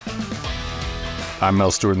I'm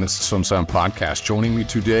Mel Stewart, and this is Swim Sound Podcast. Joining me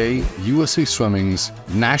today, USA Swimming's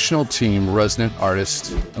national team resident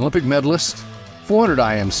artist, Olympic medalist, 400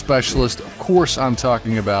 IM specialist. Of course, I'm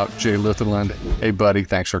talking about Jay Litherland. Hey, buddy,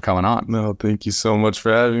 thanks for coming on. No, thank you so much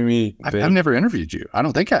for having me. I've never interviewed you. I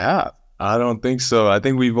don't think I have. I don't think so. I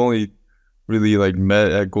think we've only really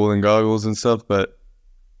met at Golden Goggles and stuff, but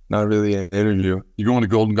not really an interview. You going to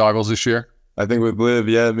Golden Goggles this year? I think with Liv,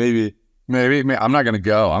 yeah, maybe. Maybe. I'm not going to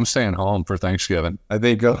go. I'm staying home for Thanksgiving. I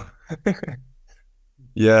think,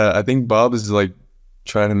 yeah, I think Bob is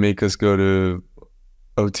trying to make us go to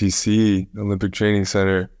OTC, Olympic Training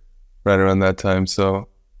Center, right around that time. So,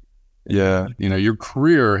 yeah. You know, your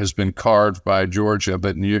career has been carved by Georgia,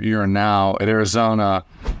 but you're now at Arizona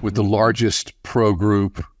with the largest pro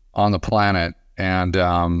group on the planet. And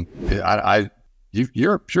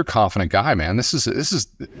you're a confident guy, man.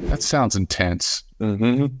 That sounds intense.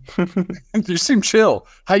 Mm-hmm. You seem chill.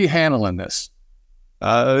 How you handling this?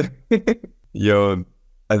 Yo,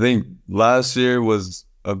 I think last year was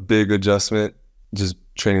a big adjustment, just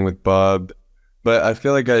training with Bob. But I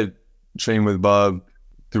feel like I trained with Bob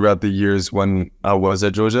throughout the years when I was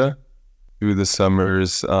at Georgia, through the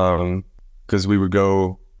summers, because we would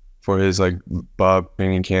go for his Bob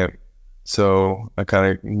training camp. So I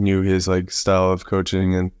kind of knew his style of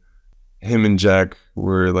coaching, and him and Jack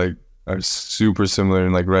are super similar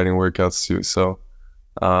in riding workouts too. So,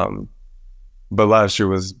 but last year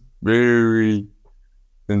was very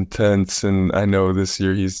intense, and I know this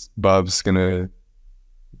year Bob's gonna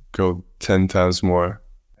go 10 times more.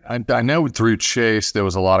 I know through Chase there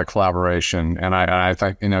was a lot of collaboration, and I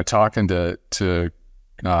think talking to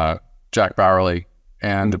Jack Bowerly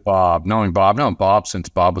and Bob, knowing Bob since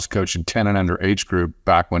Bob was coaching 10 and under age group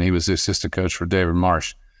back when he was the assistant coach for David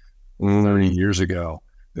Marsh 30 years ago.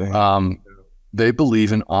 They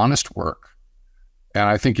believe in honest work, and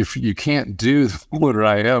I think if you can't do what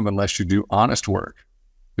I am unless you do honest work.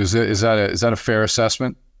 Is that a fair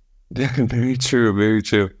assessment? Yeah, very true, very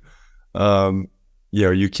true.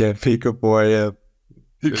 You can't fake a 4 AM.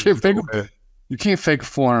 You can't fake a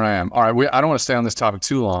 4 AM. All right, I don't want to stay on this topic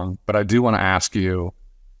too long, but I do want to ask you.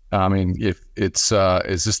 I mean, if it's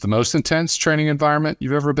is this the most intense training environment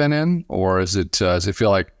you've ever been in, or does it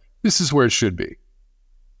feel like this is where it should be?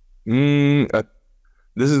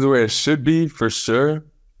 This is where it should be for sure.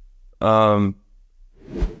 I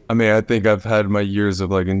mean, I think I've had my years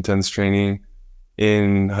of intense training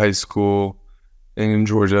in high school and in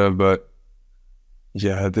Georgia, but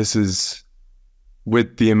yeah, this is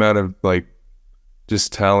with the amount of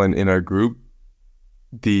just talent in our group.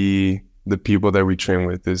 The people that we train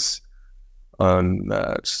with is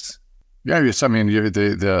unmatched. Yeah, yes. I mean,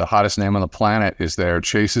 the hottest name on the planet is there.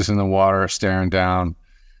 Chase is in the water, staring down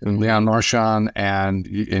Leon Marchand, and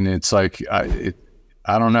it's I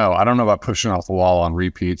don't know. I don't know about pushing off the wall on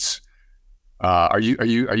repeats. Are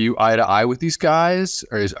you eye to eye with these guys?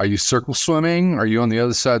 Or are you circle swimming? Are you on the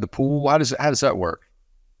other side of the pool? How does that work?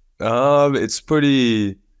 It's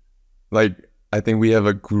pretty I think we have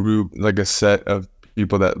a group, a set of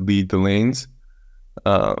people that lead the lanes.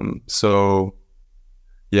 So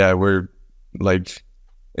yeah, we're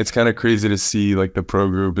it's kind of crazy to see the pro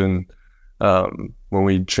group, and when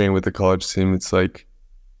we train with the college team, it's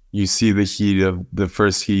you see the heat of the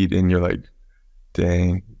first heat and you're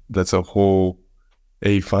dang, that's a whole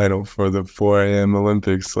A final for the 4 AM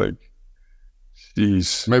Olympics.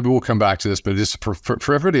 Jeez. Maybe we'll come back to this, but just for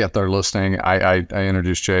everybody out there listening, I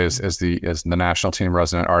introduced Jay as the national team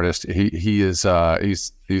resident artist. He's got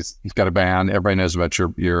a band. Everybody knows about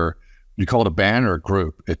you call it a band or a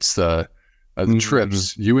group? It's the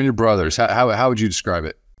Triiipss. You and your brothers. How would you describe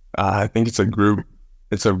it? I think it's a group.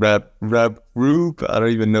 It's a rap group. I don't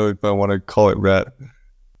even know if I want to call it rap,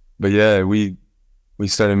 but yeah, we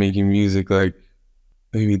started making music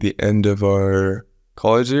maybe the end of our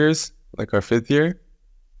college years, our 5th year.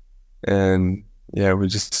 And yeah,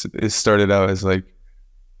 it started out as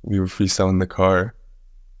we were freestyling in the car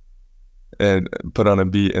and put on a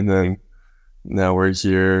beat, and then now we're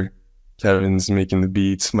here. Kevin's making the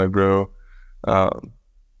beats, my bro.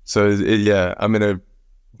 So yeah, I'm in a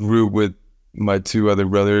group with my 2 other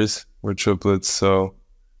brothers. We're triplets. So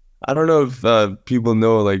I don't know if people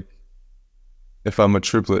know if I'm a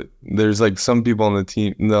triplet. There's some people on the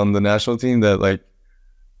team, on the national team, that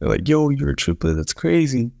they're yo, you're a triplet. That's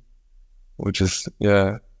crazy. Which is,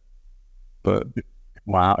 yeah. But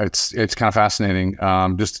wow, it's kind of fascinating.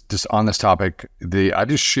 Just on this topic, I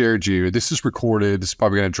just shared you. This is recorded. This is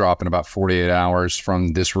probably going to drop in about 48 hours from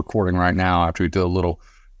this recording right now, after we did a little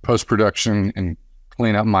post production and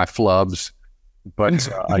clean up my flubs. But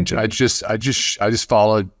I just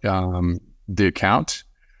followed the account.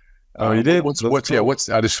 Oh, you did? What's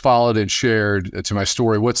I just followed and shared to my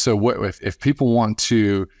story. What if people want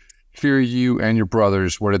to hear you and your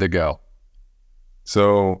brothers, where do they go?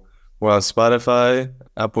 So, well, Spotify,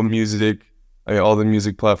 Apple Music, all the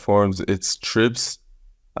music platforms, it's Triiipss,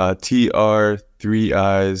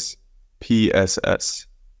 TR3ISPSS.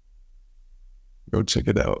 Go check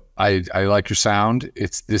it out. I like your sound.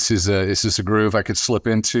 This is a groove I could slip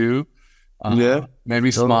into. Yeah.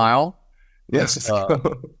 Maybe smile. Yes.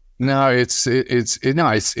 No, it's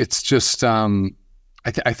just I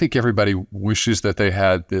think everybody wishes that they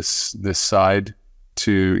had this side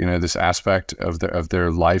to, this aspect of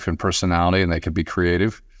their life and personality, and they could be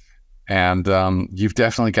creative. And you've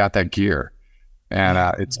definitely got that gear. And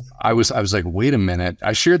I was like, wait a minute.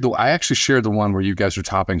 I actually shared the one where you guys are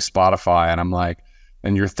topping Spotify, and I'm like,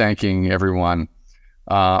 and you're thanking everyone.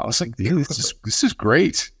 I was like, dude, this is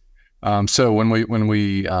great. So when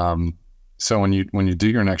you do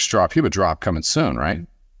your next drop, you have a drop coming soon, right?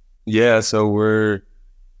 Yeah. So we're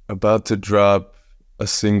about to drop a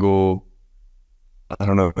single. I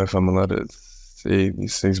don't know if I'm allowed to say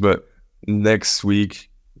these things, but next week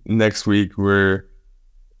we're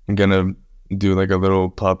gonna do like a little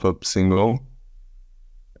pop-up single,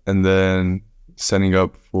 and then setting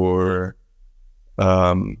up for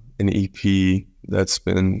an EP that's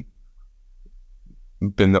been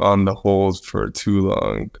on the hold for too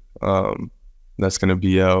long. That's gonna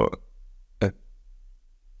be out at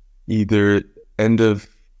either end of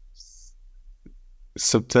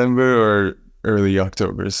September or early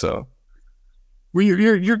October. So well,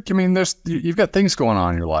 you're I mean, you've got things going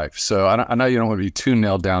on in your life, so I know you don't want to be too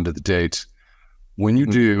nailed down to the dates. When you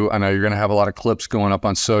do, I know you're going to have a lot of clips going up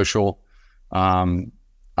on social. I'm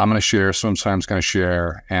going to share, Swimside's going to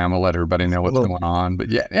share, and I'm going to let everybody know what's going on. But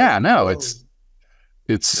no, it's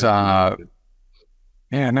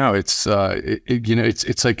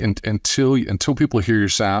like until people hear your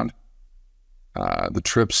sound, the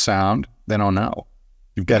Triiipss sound, they don't know.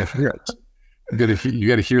 You've got to hear it. You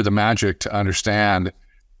got to hear the magic to understand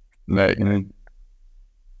that.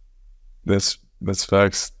 That's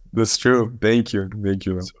facts. That's true. Thank you.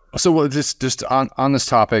 So, well, just on this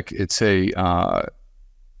topic, it's are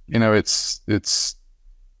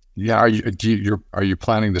you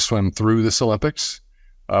planning to swim through this Olympics?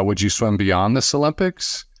 Would you swim beyond this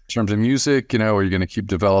Olympics in terms of music? Are you going to keep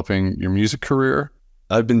developing your music career?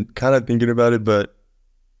 I've been kind of thinking about it, but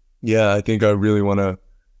yeah, I think I really want to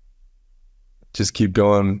just keep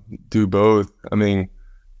going, do both. I mean,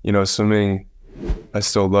 swimming, I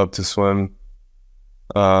still love to swim.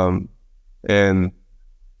 And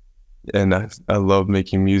I love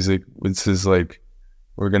making music. This is like,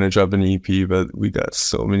 we're going to drop an EP, but we got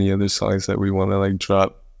so many other songs that we want to like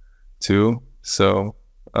drop too. So,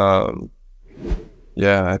 I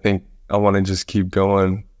think I want to just keep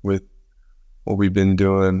going with what we've been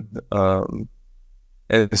doing. And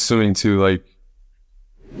swimming too, like,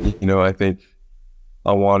 I think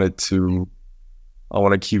I want to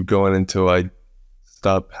keep going until I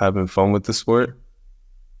stop having fun with the sport.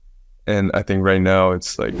 And I think right now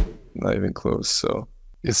it's like not even close. So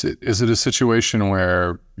is it a situation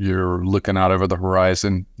where you're looking out over the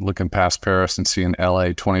horizon, looking past Paris and seeing LA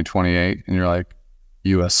 2028, and you're like,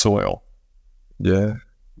 US soil? Yeah.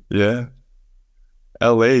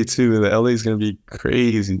 LA too. The LA is going to be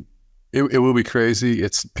crazy. It will be crazy.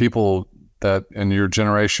 It's people that in your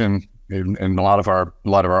generation, and a lot of our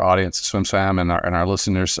audience, SwimSam and our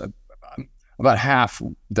listeners, about half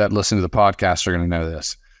that listen to the podcast are going to know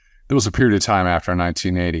this. There was a period of time after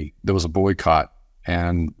 1980, there was a boycott,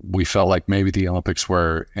 and we felt like maybe the Olympics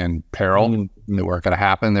were in peril. Mm-hmm. They weren't going to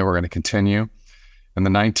happen. They were going to continue. And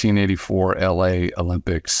the 1984 LA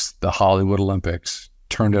Olympics, the Hollywood Olympics,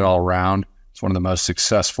 turned it all around. It's one of the most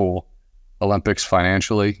successful Olympics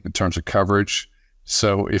financially in terms of coverage.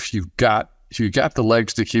 So if you got the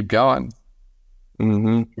legs to keep going,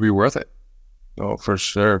 it'll be worth it. Oh, for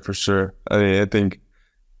sure. I mean, I think,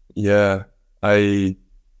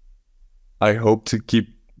 I hope to keep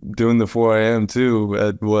doing the 4 AM too.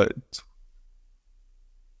 At what?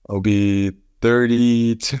 I'll be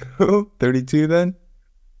 32 then.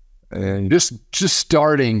 And just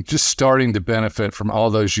starting to benefit from all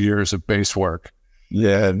those years of base work.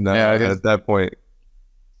 At that point,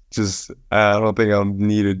 I don't think I'll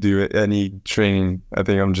need to do any training. I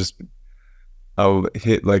think I'll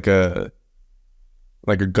hit like a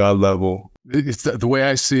God level. It's the way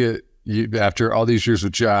I see it. After all these years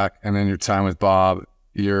with Jack and then your time with Bob,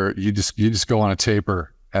 you just go on a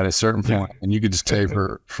taper at a certain point, and you could just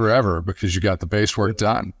taper forever because you got the base work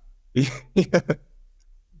done.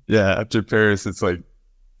 Yeah, after Paris, it's like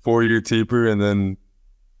 4-year taper, and then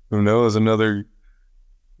who knows, another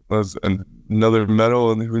was another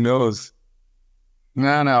medal, and who knows? No,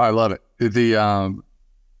 I love it.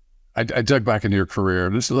 I dug back into your career.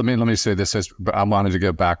 Let me say this. I wanted to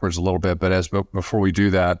go backwards a little bit, but before we do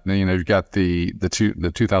that, you've got the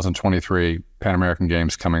 2023 Pan American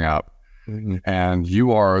Games coming up, and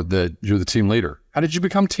you're the team leader. How did you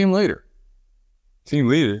become team leader? Team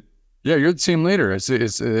leader? Yeah, you're the team leader.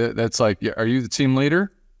 That's like, are you the team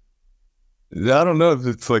leader? I don't know if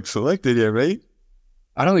it's like selected yet, right?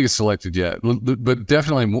 I don't think it's selected yet, but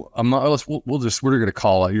definitely, we're going to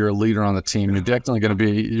call it. You're a leader on the team. You're definitely going to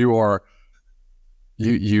be.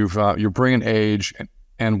 You're bringing age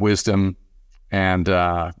and wisdom, and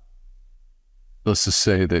let's just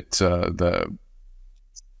say that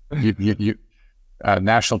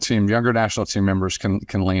national team, younger national team members can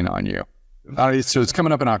lean on you. So it's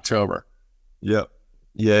coming up in October. Yep.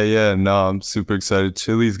 Yeah. No, I'm super excited.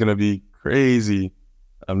 Chile's gonna be crazy.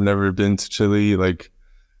 I've never been to Chile. Like,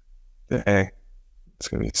 dang, it's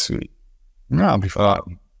gonna be sweet. No, it'll be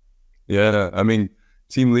fun. Yeah, I mean,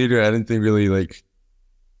 team leader. I didn't think really like,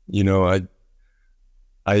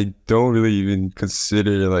 I don't really even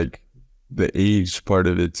consider like the age part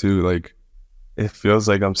of it too. Like, it feels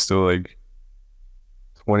like I'm still like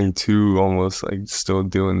 22, almost, like still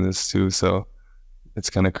doing this too. So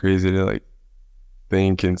it's kind of crazy to like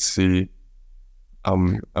think and see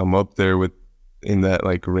I'm up there in that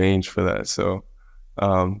like range for that. So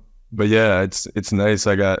but yeah, it's nice.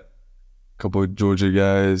 I got a couple of Georgia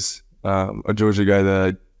guys, a Georgia guy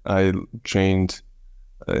that I trained,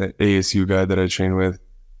 an ASU guy that I trained with.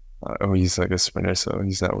 He's like a sprinter, so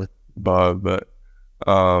he's not with Bob, but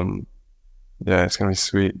yeah, it's gonna be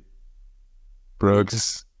sweet.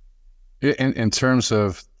 Brooks. In terms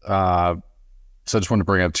of, so I just want to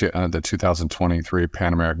bring up the 2023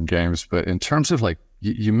 Pan American Games, but in terms of like,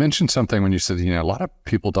 you mentioned something when you said, a lot of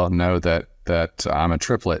people don't know that I'm a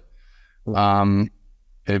triplet. And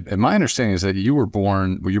my understanding is that you were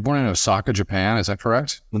born in Osaka, Japan. Is that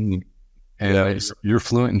correct? Mm-hmm. And yeah. You're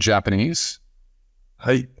fluent in Japanese.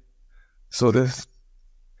 Hi. So this,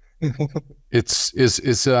 I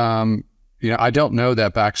don't know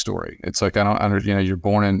that backstory. It's like, I don't you're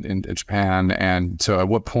born in Japan. And so at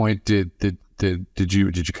what point did you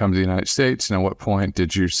come to the United States? And at what point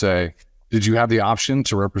did you have the option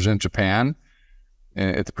to represent Japan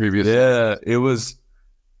at the previous? Yeah, it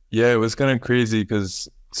was kind of crazy because,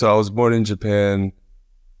 so I was born in Japan.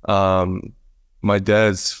 My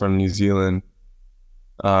dad's from New Zealand,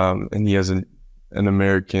 and he has an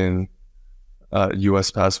American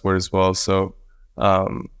U.S. passport as well. So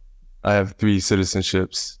I have 3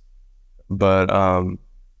 citizenships, but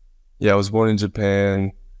yeah, I was born in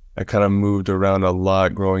Japan. I kind of moved around a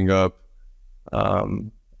lot growing up. I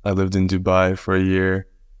lived in Dubai for a year,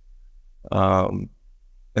 and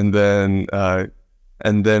then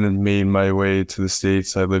made my way to the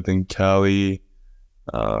States. I lived in Cali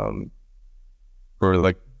for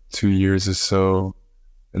like 2 years or so,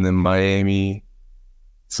 and then Miami,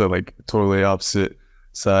 so like totally opposite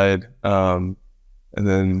side, and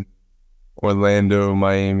then Orlando,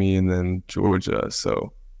 Miami, and then Georgia.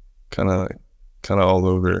 So kind of all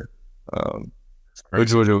over. But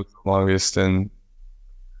Georgia was the longest, and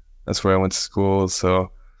that's where I went to school.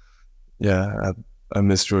 So yeah, I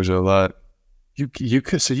miss Georgia a lot. You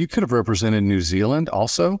could have represented New Zealand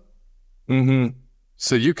also. Mm-hmm.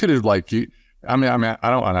 So you could have I don't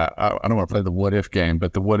want to play the what if game,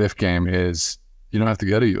 but the what if game is you don't have to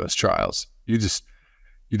go to U.S. trials. You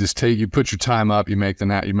put your time up, you make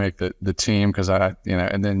the team, because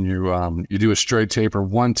and then you do a straight taper,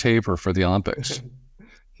 one taper for the Olympics.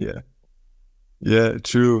 Yeah,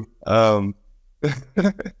 true.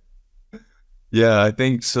 Yeah, I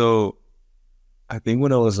think so. I think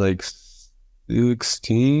when I was like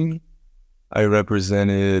 16, I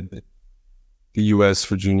represented the U.S.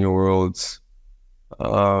 for Junior Worlds,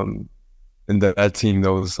 and that team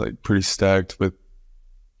that was like pretty stacked with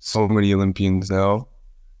so many Olympians now.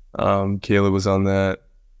 Kayla was on that,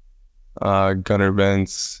 Gunnar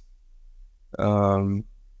Bentz, it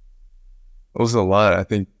was a lot. I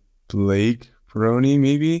think Blake Peroni,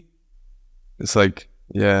 maybe. It's like,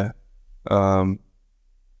 yeah. But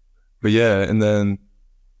yeah, and then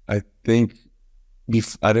I think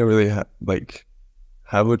I didn't really have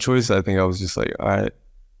a choice. I think I was just like, all right,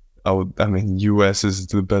 US is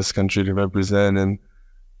the best country to represent, and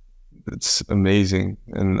it's amazing,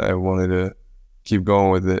 and I wanted to keep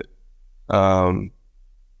going with it. And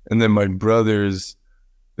then my brothers,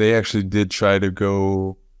 they actually did try to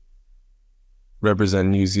go represent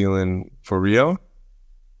New Zealand for Rio,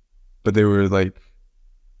 but they were like,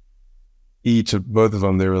 both of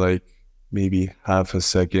them, they were like maybe half a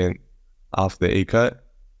second off the A cut.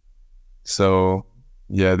 So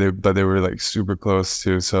yeah, they were like super close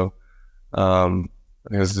too. So it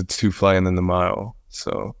was the 2 fly and then the mile.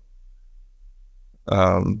 So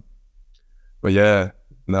um, but yeah,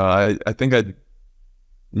 no, I think I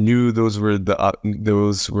knew those were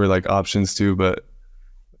those were like options too, but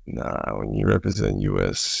nah, when you represent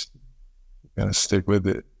US, you gotta stick with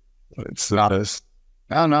it. It's the best.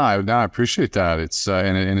 No, I appreciate that. It's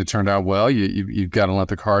and it turned out well. You've got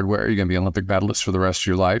Olympic hardware. You're going to be an Olympic medalist for the rest of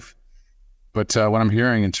your life. But what I'm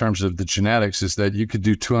hearing in terms of the genetics is that you could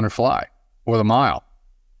do 200 fly or the mile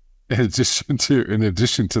in addition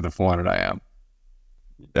to the 400 IM.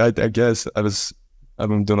 I guess I've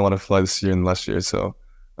been doing a lot of fly this year and last year. So,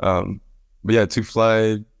 but yeah, 2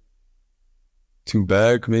 fly, 2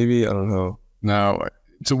 bag, maybe. I don't know. Now,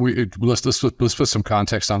 so let's put some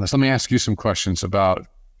context on this. Let me ask you some questions about,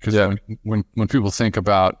 because when people think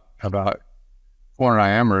about 400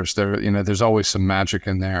 IMers, there's always some magic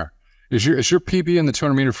in there. Is your PB in the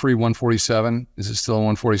 200 meter free 147? Is it still a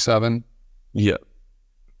 147? Yeah.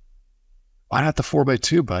 Why not the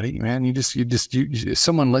 4x2, buddy? Man,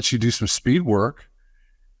 someone lets you do some speed work.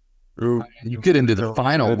 Ooh, you get into the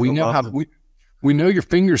final. We know we know your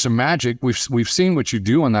fingers are magic. We've seen what you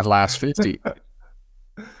do on that last 50.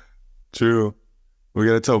 True. We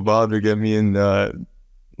gotta tell Bob to get me in a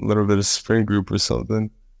little bit of sprint group or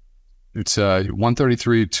something. It's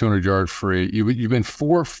 133 200 yard free. You've been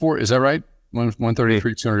 4. Is that right?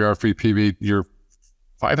 133 200 yard free PB. Your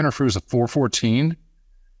 500 free was a 414.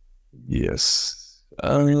 Yes.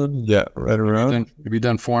 Yeah, right around. Have you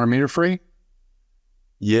done 400 meter free?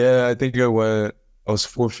 Yeah, I think I was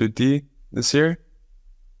 450 this year.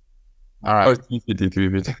 All right. Oh,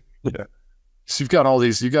 350. Yeah. So you got all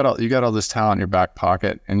this talent in your back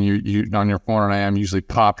pocket, and you on your 400 IM usually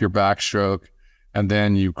pop your backstroke, and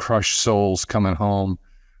then you crush souls coming home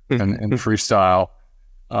and freestyle.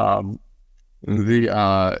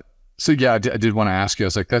 So yeah, I did want to ask you. I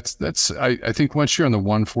was like, I think once you're in the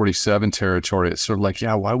 147 territory, it's sort of like,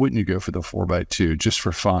 yeah, why wouldn't you go for the 4x2 just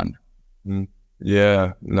for fun?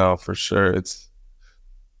 Yeah, no, for sure. It's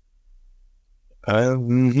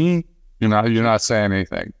you're not saying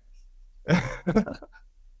anything.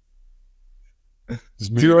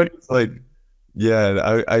 It's like,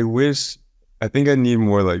 yeah, I wish, I think I need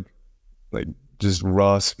more like just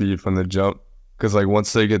raw speed from the jump, because like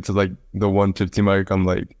once I get to like the 150 mark, I'm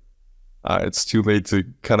like, it's too late to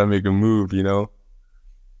kind of make a move,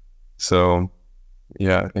 So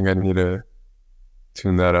yeah, I think I need to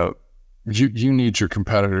tune that up. You need your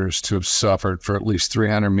competitors to have suffered for at least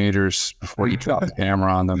 300 meters before you drop the hammer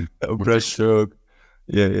on them. Breaststroke.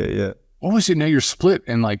 Yeah. What was your split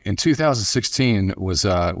in 2016 was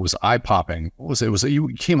eye popping. What was it? You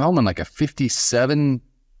came home in like a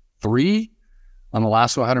 57.3 on the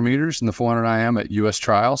last 100 meters in the 400 IM at US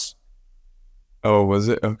trials. Oh, was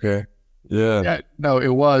it? Okay. Yeah. No,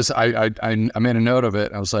 it was. I made a note of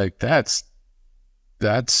it. I was like, that's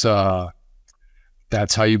how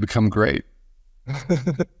you become great.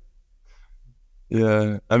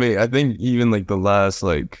 Yeah. I mean, I think even like the last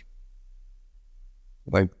like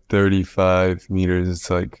 35 meters, it's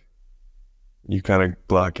like you kind of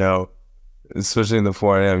black out, especially in the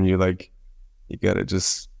 4 AM. You gotta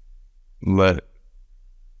just let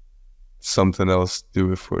something else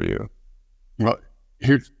do it for you. Well,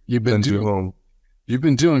 here you've been doing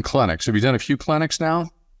clinics. Have you done a few clinics now?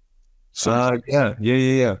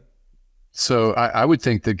 Yeah. So I would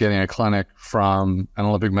think that getting a clinic from an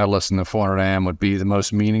Olympic medalist in the 400 AM would be the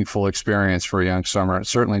most meaningful experience for a young swimmer,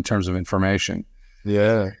 certainly in terms of information.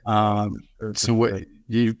 Yeah. So what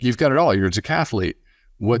you've got it all. You're a decathlete.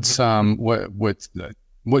 What's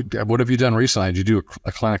what have you done recently? Did you do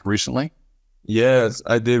a clinic recently? Yes,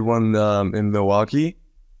 I did one in Milwaukee.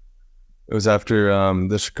 It was after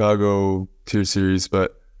the Chicago Tier Series,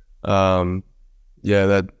 but that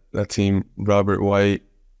team, Robert White,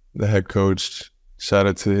 the head coach, shout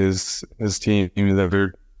out to his team.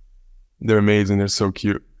 They're amazing. They're so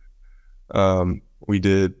cute. We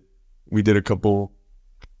did a couple.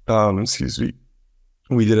 Excuse me.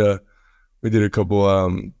 We did a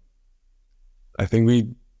couple. I think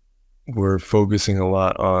we were focusing a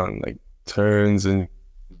lot on like turns and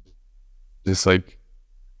just like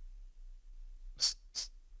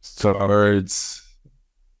starts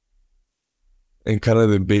and kind of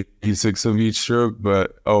the basics of each stroke,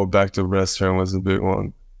 but back to rest turn was a big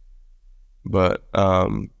one. But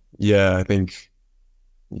I think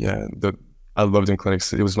I loved in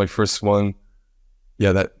clinics. It was my first one,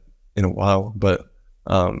 that in a while, but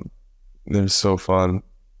they're so fun.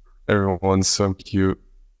 Everyone's so cute.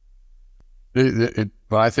 When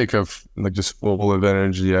I think of like just full of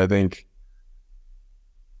energy, I think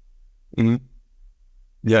Hmm.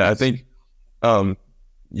 Yeah, I think,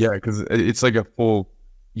 yeah, because it's like a full,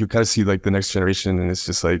 you kind of see like the next generation, and it's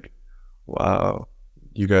just like, wow,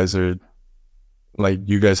 you guys are like,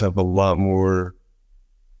 you guys have a lot more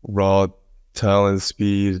raw talent,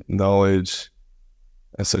 speed, knowledge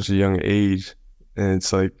at such a young age. And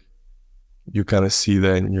it's like, you kind of see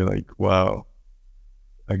that and you're like, wow,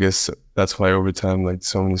 I guess that's why over time, like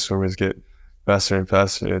so many swimmers get faster and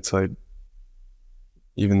faster. It's like,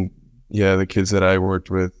 even, yeah, the kids that I worked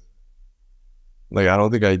with, like, I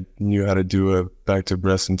don't think I knew how to do a back to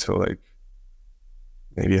breast until like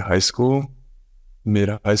maybe high school, mid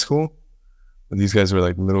high school. But these guys were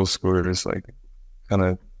like middle schoolers, like kind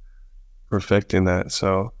of perfecting that.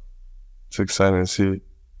 So it's exciting to see.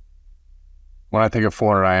 When I think of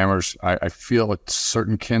 400 IMers, I feel a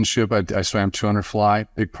certain kinship. I swam 200 fly.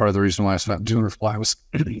 Big part of the reason why I swam 200 fly was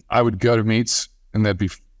I would go to meets and there'd be,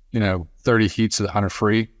 30 heats of the 100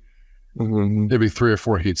 free. Mm-hmm. There'd be 3 or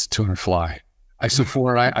 4 heats of 200 fly. I swam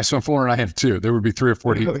 400. I swam 400 IM too. There would be 3 or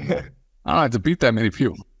 4 heats. Yeah. I don't have to beat that many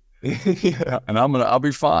people, Yeah. and I'll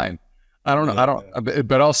be fine. I don't know. Yeah.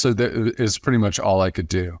 But also that is pretty much all I could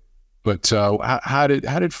do. But how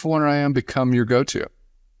did 400 IM become your go-to?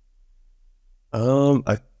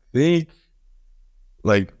 I think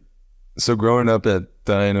like, so growing up at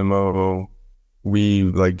Dynamo, we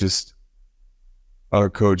like just, our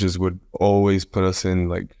coaches would always put us in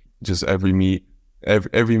like just every meet.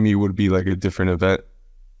 Every meet would be like a different event.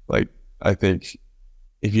 Like, I think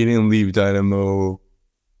if you didn't leave Dynamo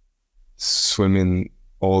swimming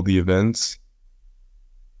all the events,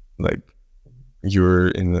 like you were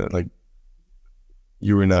in the, like,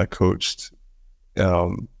 you were not coached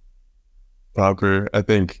proper. I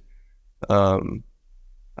think that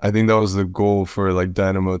was the goal for like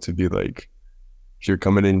Dynamo, to be like, if you're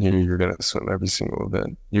coming in here, you're gonna swim every single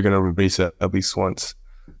event. You're gonna race at least once.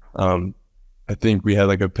 I think we had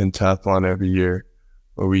like a pentathlon every year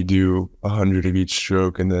where we do 100 of each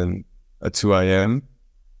stroke and then a 2 IM.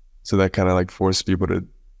 So that kind of like forced people to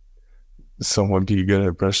somewhat be good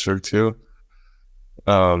at breaststroke too.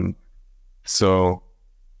 So,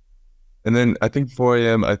 and then I think 4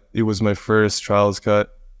 AM, it was my first trials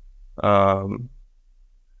cut.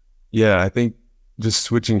 Yeah, I think just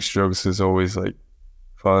switching strokes is always like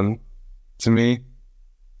fun to me.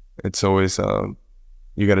 It's always,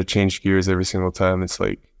 you got to change gears every single time. It's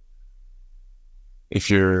like,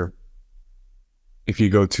 if you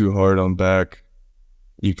go too hard on back,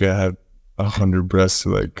 you could have 100 breaths to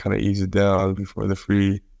like kind of ease it down before the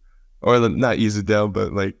free, or not ease it down,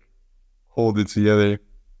 but like hold it together.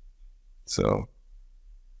 So,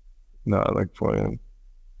 no, I like 4 AM.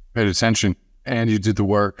 Paid attention, and you did the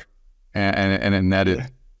work, and it netted. Yeah.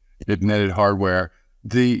 It netted hardware.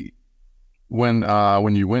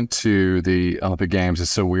 When you went to the Olympic Games,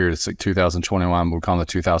 it's so weird. It's like 2021. We'll call them the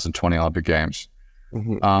 2020 Olympic Games.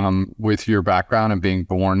 Mm-hmm. With your background and being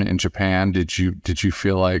born in Japan, did you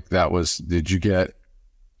feel like that was? Did you get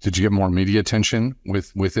more media attention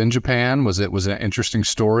within Japan? Was it an interesting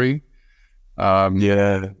story?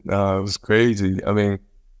 Yeah, no, it was crazy. I mean,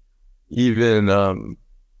 even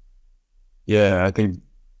yeah, I think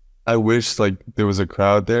I wish like there was a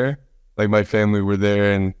crowd there. Like my family were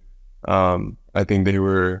there, and I think they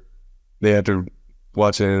had to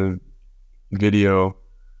watch a video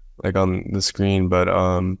like on the screen, but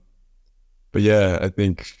yeah, I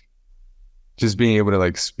think just being able to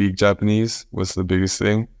like speak Japanese was the biggest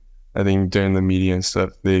thing. I think during the media and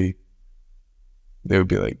stuff, they would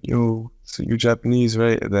be like, "Yo, so you're Japanese,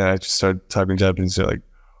 right?" And then I just started talking Japanese. They're like,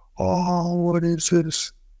 "Oh, what is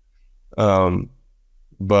this?"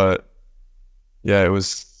 But yeah, it was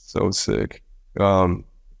so sick. Yeah,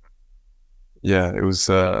 it was.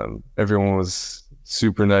 Everyone was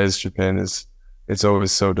super nice. Japan is. It's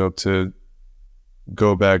always so dope to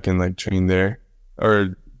go back and like train there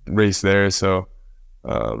or race there. So,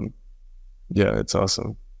 yeah, it's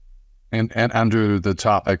awesome. And under the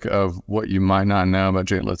topic of what you might not know about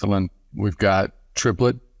Jay Litherland, we've got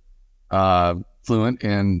triplet, fluent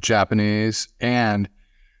in Japanese, and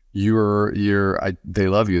they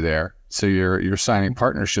love you there. So you're signing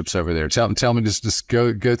partnerships over there. Tell me, just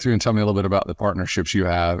go through and tell me a little bit about the partnerships you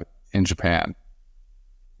have in Japan.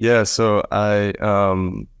 Yeah, so I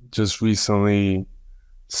just recently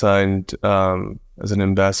signed as an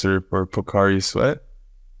ambassador for Pocari Sweat.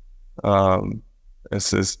 It's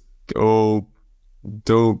this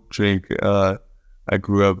dope drink. I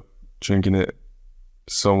grew up drinking it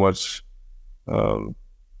so much.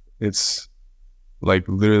 It's like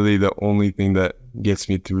literally the only thing that gets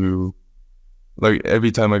me through. Like every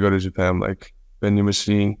time I go to Japan, I'm like vending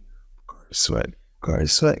machine, Pocari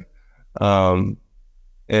Sweat.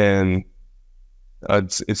 and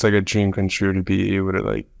it's like a dream come true to be able to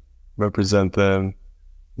like represent them,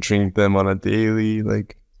 drink them on a daily.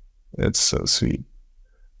 Like, it's so sweet.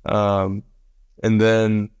 And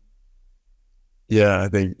then, yeah, I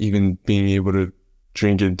think even being able to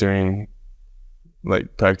drink it during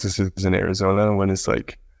like practices in Arizona when it's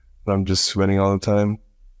like when I'm just sweating all the time,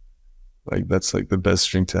 like that's like the best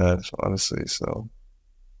drink to have, honestly. So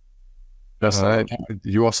That's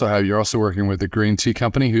you're also working with the green tea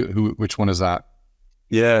company. Which one is that?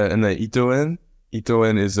 yeah, and the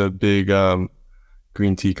Itoen is a big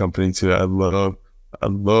green tea company too. I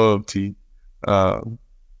love tea.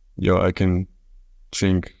 I can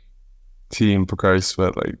drink tea and Pocari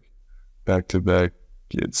Sweat like back to back.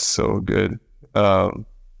 It's so good. Like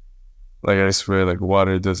I swear, like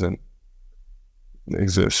water doesn't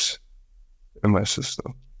exist in my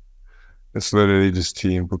system. It's literally just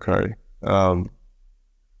tea and Pocari. But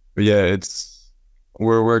yeah,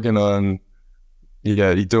 we're working on.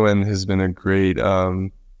 Yeah, Itoen has been a great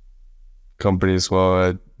company as well.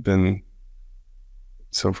 I've been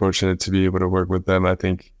so fortunate to be able to work with them. I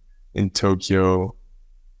think in Tokyo,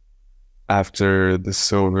 after the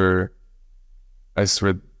silver, I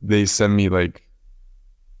swear they sent me like,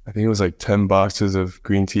 I think it was like 10 boxes of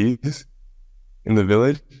green teas in the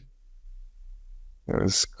village. It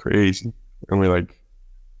was crazy. And we're like,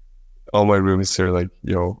 all my roommates are like,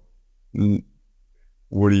 yo,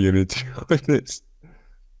 what are you gonna do with this?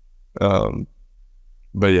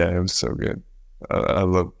 But yeah, it was so good. I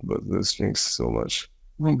love those drinks so much.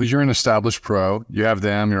 Well, but you're an established pro. You have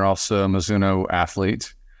them. You're also a Mizuno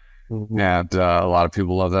athlete, and a lot of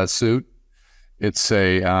people love that suit. It's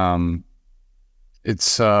have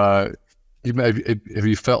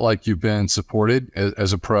you felt like you've been supported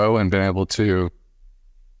as a pro and been able to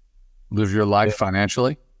live your life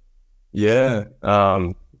financially? Yeah.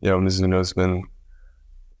 Mizuno's been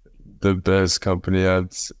the best company.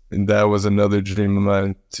 And that was another dream of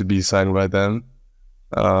mine, to be signed by them.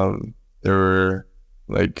 There were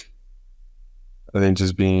like, I think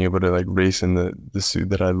just being able to like race in the suit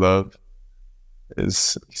that I love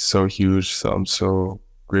is so huge. So I'm so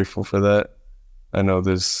grateful for that. I know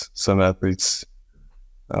there's some athletes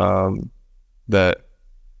that,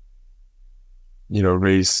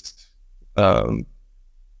 raced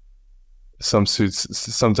some suits.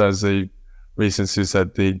 Sometimes they race in suits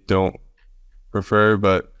that they don't prefer,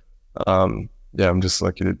 but I'm just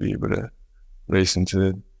lucky to be able to race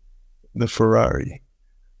into the Ferrari.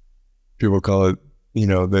 People call it,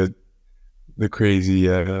 the crazy,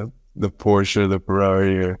 the Porsche, the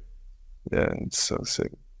Ferrari. It's so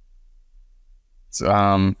sick. It's,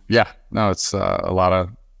 it's a lot of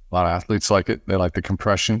athletes like it. They like the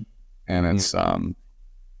compression, and it's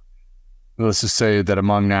let's just say that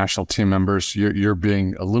among national team members, you're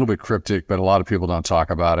being a little bit cryptic, but a lot of people don't talk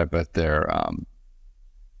about it. But there a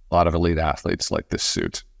lot of elite athletes like this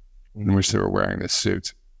suit. I wish they were wearing this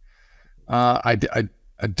suit. I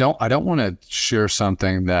don't want to share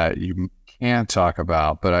something that you can't talk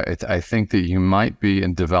about, but I think that you might be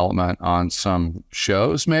in development on some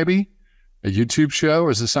shows, maybe a YouTube show, or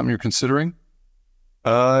is this something you're considering?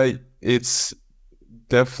 It's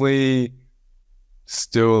definitely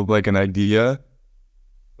still like an idea.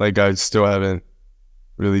 Like I still haven't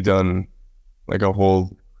really done like a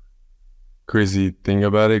whole crazy thing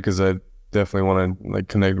about it, because I definitely want to like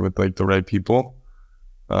connect with like the right people.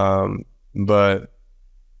 But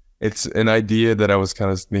it's an idea that I was kind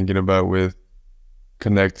of thinking about with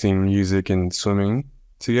connecting music and swimming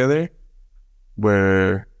together,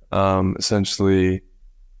 where essentially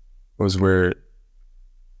was where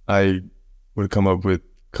I would come up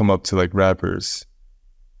to like rappers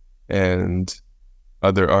and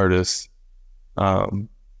other artists, telling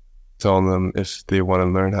them if they want to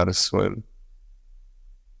learn how to swim.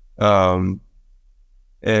 And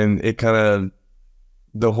it kind of,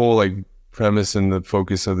 the whole like premise and the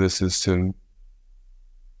focus of this is to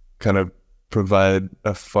kind of provide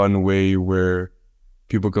a fun way where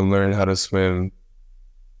people can learn how to swim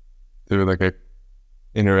through like a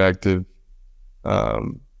interactive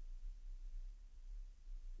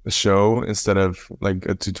show, instead of like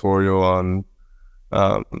a tutorial on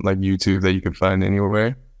like YouTube that you can find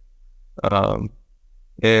anywhere.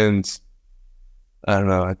 And I don't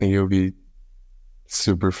know, I think it would be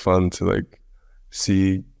super fun to like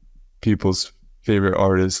see people's favorite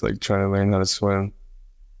artists like trying to learn how to swim,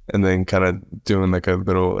 and then kind of doing like a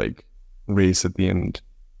little like race at the end,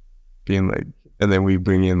 being like, and then we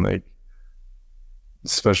bring in like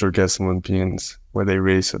special guest Olympians where they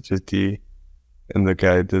race at 50 and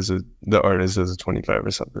the artist does a 25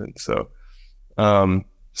 or something. So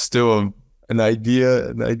still an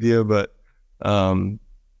idea, but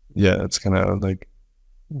yeah, that's kind of like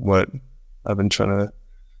what I've been trying to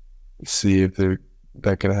see if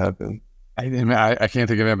that can happen. I can't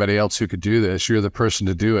think of anybody else who could do this. You're the person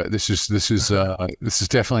to do it. This is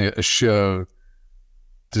definitely a show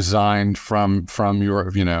designed from your,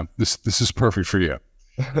 this is perfect for you.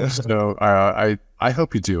 So I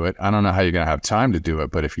hope you do it. I don't know how you're going to have time to do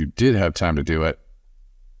it, but if you did have time to do it,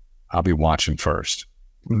 I'll be watching first.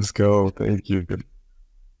 Let's go. Thank you.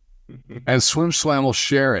 And Swim Slam will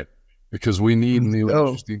share it because we need new,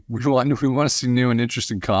 interesting, we want to see new and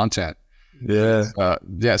interesting content. Yeah.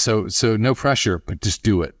 Yeah. So no pressure, but just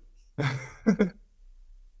do it.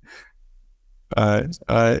 All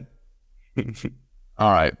right.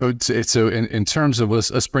 All right. So in terms of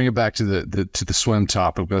let's bring it back to the swim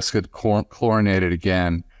topic. Let's get chlorinated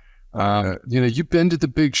again. You've been to the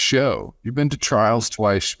big show. You've been to trials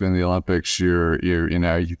twice. You've been to the Olympics.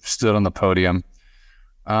 You've stood on the podium.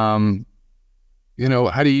 How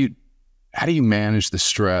do you manage the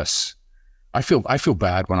stress? I feel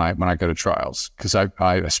bad when I go to trials because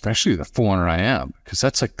I especially the 400 IM because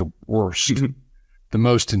that's like the worst, the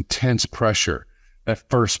most intense pressure. That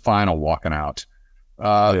first final walking out.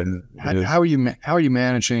 How are you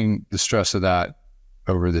managing the stress of that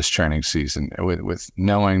over this training season with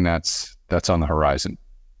knowing that's on the horizon?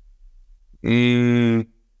 I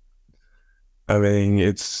mean,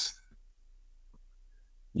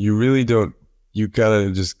 you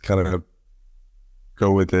gotta just kind of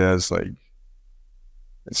go with it as like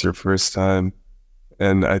it's your first time,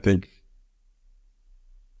 and I think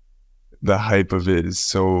the hype of it is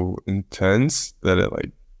so intense that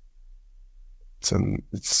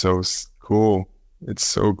it's so cool. It's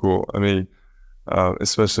so cool. I mean,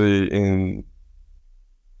 especially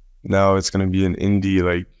now it's going to be in Indy,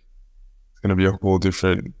 like it's going to be a whole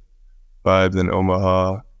different vibe than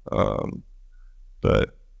Omaha.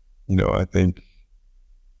 But I think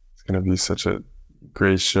it's going to be such a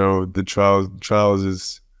great show. The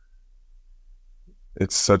trials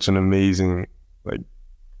it's such an amazing, like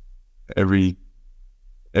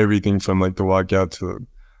everything from like the walkout to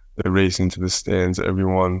the racing to the stands,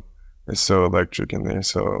 everyone is so electric in there.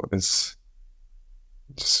 So it's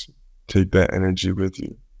just take that energy with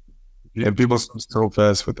you. Yeah. And people swim so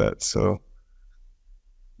fast with that. So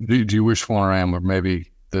do you wish 400 IM or maybe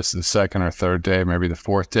this is the second or third day, maybe the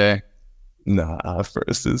fourth day? Nah,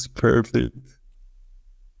 first is perfect.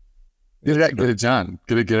 Get it done.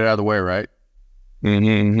 Get it out of the way, right?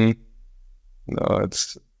 No,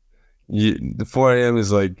 the 4 a.m.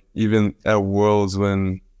 is like, even at Worlds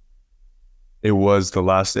when it was the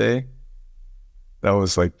last day, that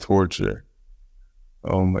was like torture.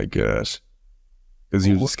 Oh my gosh. Because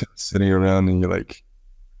you're just kind of sitting around and you're like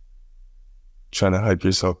trying to hype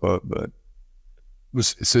yourself up. But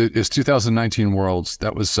it's 2019 Worlds.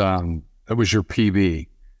 That was your PB.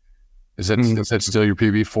 Is that still your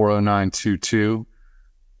PB? 409.22.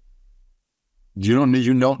 You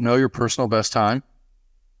don't know your personal best time?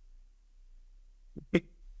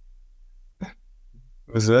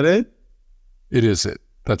 Was that it? It is it.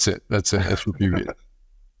 That's it. That's your PB.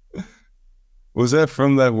 Was that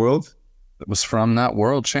from that World? It was from that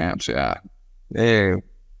World Champs, yeah. Damn.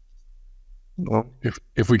 Well,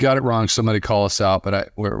 if we got it wrong, somebody call us out.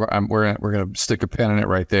 But we're gonna stick a pin in it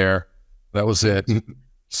right there. That was it.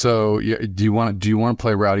 So, do you want to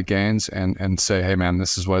play Rowdy Gaines and say, hey man,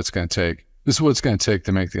 this is what it's going to take. This is what it's going to take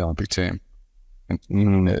to make the Olympic team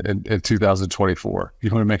in 2024. You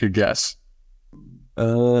want to make a guess?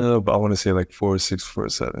 But I want to say like 4.6,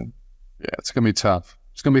 4.7. Yeah, it's going to be tough.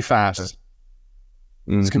 It's going to be fast.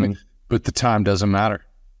 It's going to be, but the time doesn't matter.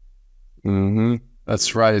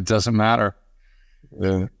 That's right. It doesn't matter.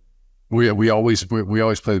 Yeah. We always play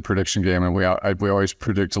the prediction game, and we always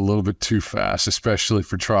predict a little bit too fast, especially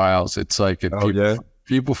for trials. It's like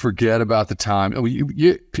people forget about the time.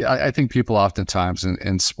 I think people oftentimes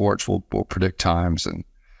in sports will predict times, and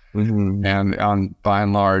by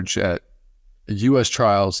and large at U.S.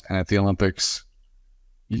 trials and at the Olympics,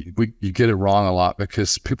 you get it wrong a lot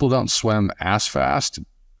because people don't swim as fast,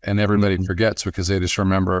 and everybody forgets because they just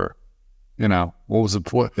remember, what was the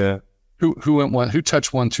point? Yeah. Who went one? Who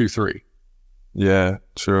touched 1, 2, 3? Yeah,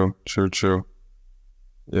 true. Yeah,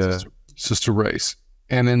 it's just a race,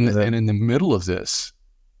 and in the middle of this,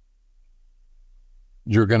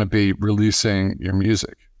 you're going to be releasing your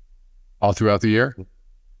music all throughout the year.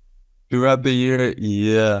 Throughout the year,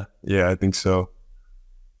 yeah, I think so.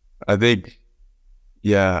 I think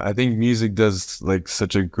music does like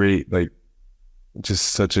such a great just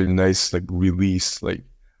such a nice release. Like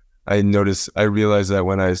I realized that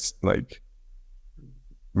when I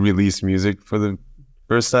released music for the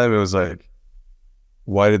first time, it was like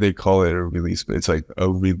why do they call it a release? But it's like a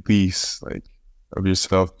release, like, of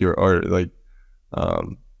yourself, your art, like,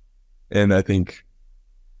 and I think,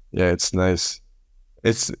 yeah, it's nice.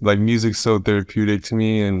 It's like music's so therapeutic to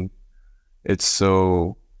me, and it's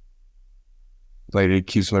so like it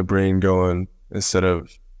keeps my brain going instead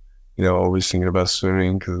of, you know, always thinking about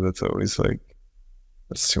swimming, because that's always like,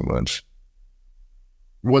 that's too much.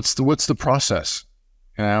 What's the process?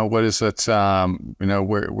 You know, what is it? You know,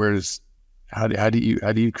 where does how do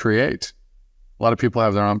you create? A lot of people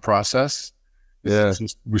have their own process. Yeah,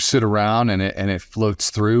 We sit around and it floats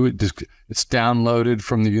through. It's downloaded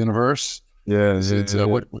from the universe. yeah.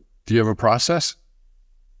 What do you have a process?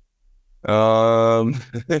 I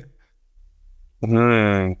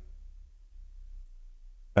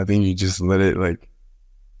think you just let it, like,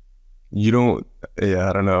 you don't, yeah,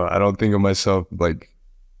 I don't know. I don't think of myself like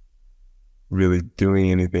really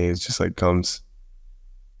doing anything. It's just like comes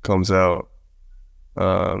out.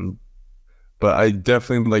 But I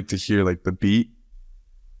definitely like to hear like the beat.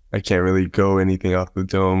 I can't really go anything off the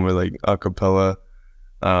dome or like a cappella.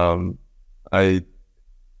 I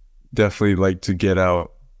definitely like to get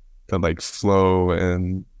out the like flow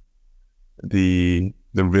and the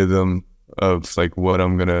rhythm of like what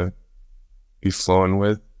I'm gonna be flowing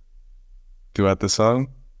with throughout the song,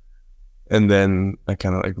 and then I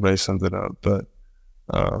kind of like write something up. But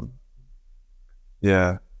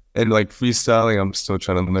yeah, and like freestyling, I'm still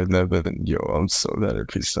trying to learn that. But then, yo, I'm so bad at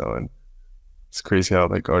freestyling. It's crazy how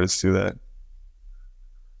like artists do that.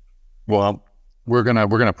 Well, we're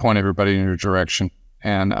gonna point everybody in your direction,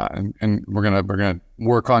 and we're gonna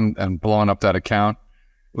work on and blowing up that account.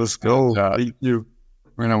 Let's go. Thank you.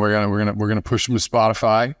 We're gonna push them to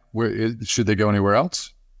Spotify. Should they go anywhere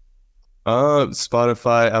else?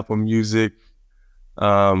 Spotify, Apple Music.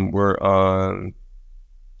 We're on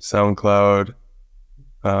SoundCloud.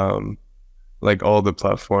 Like all the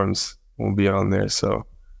platforms will be on there. So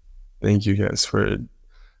thank you guys for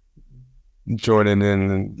joining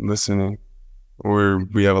in and listening.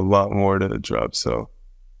 We have a lot more to drop. So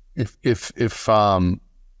if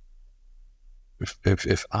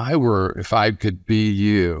I could be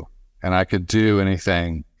you and I could do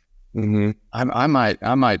anything, I might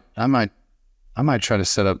try to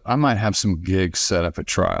set up. I might have some gigs set up at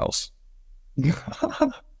Triiipss.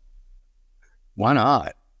 Why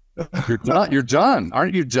not? You're done. You're done.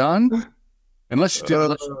 Aren't you done? Unless you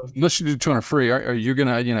do 200 free, are you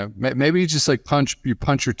gonna, you know, maybe you just like punch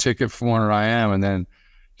your ticket for one, or I am, and then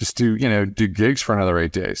just do gigs for another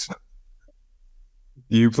 8 days.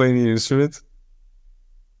 Do you play any instruments?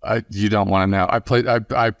 You don't want to know.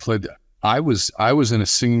 I was in a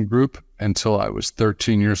singing group until I was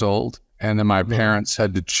 13 years old, and then my parents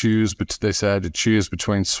had to choose, but they said I had to choose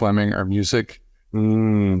between swimming or music.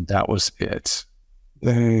 That was it.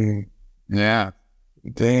 Dang. Yeah.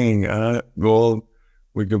 Dang. Well,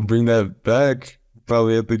 we can bring that back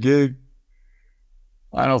probably at the gig.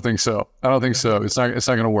 I don't think so. It's not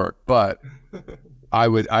going to work. But I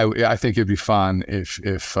think it'd be fun if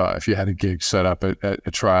you had a gig set up at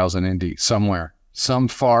Triiipss in Indy somewhere, some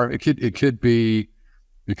far. It could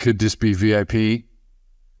just be VIP.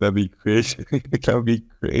 That'd be crazy. That'd be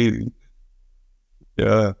crazy.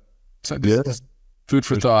 Yeah. So food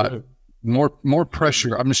for thought. Sure. More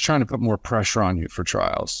pressure. I'm just trying to put more pressure on you for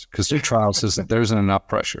Triiipss, because Triiipss there isn't enough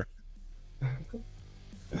pressure.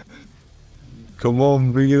 Come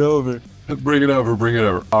on, bring it over. Bring it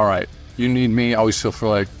over. All right. You need me. Always feel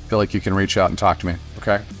like you can reach out and talk to me.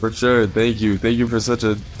 Okay. For sure. Thank you for such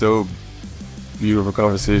a dope, beautiful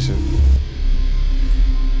conversation.